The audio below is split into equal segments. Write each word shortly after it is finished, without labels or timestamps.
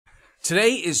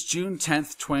Today is June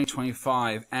 10th,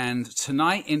 2025, and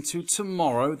tonight into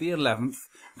tomorrow, the 11th,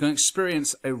 we're going to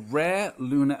experience a rare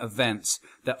lunar event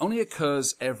that only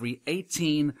occurs every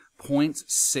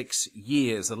 18.6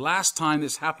 years. The last time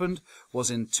this happened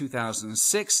was in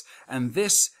 2006, and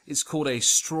this is called a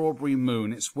strawberry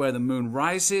moon. It's where the moon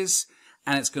rises,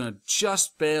 and it's going to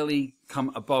just barely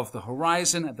come above the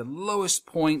horizon at the lowest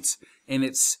point in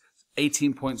its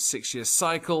 18.6 year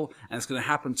cycle, and it's going to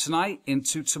happen tonight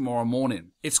into tomorrow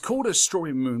morning. It's called a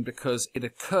strawberry moon because it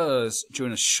occurs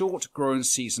during a short growing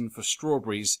season for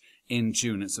strawberries in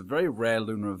June. It's a very rare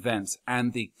lunar event,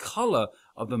 and the color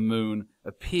of the moon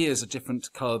appears a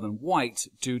different color than white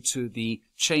due to the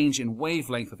change in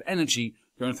wavelength of energy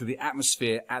going through the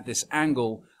atmosphere at this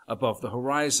angle above the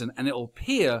horizon, and it will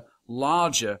appear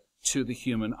larger to the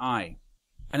human eye.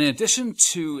 And in addition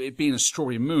to it being a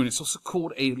strawberry moon, it's also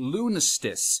called a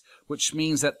lunarstice, which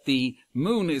means that the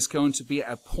moon is going to be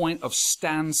at a point of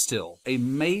standstill, a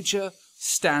major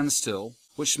standstill,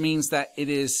 which means that it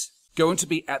is going to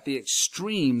be at the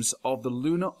extremes of the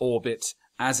lunar orbit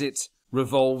as it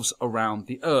revolves around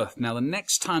the Earth. Now, the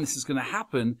next time this is going to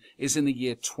happen is in the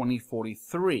year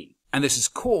 2043. And this is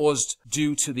caused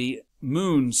due to the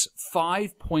moon's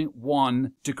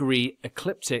 5.1 degree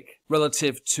ecliptic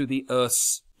relative to the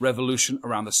Earth's revolution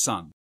around the sun.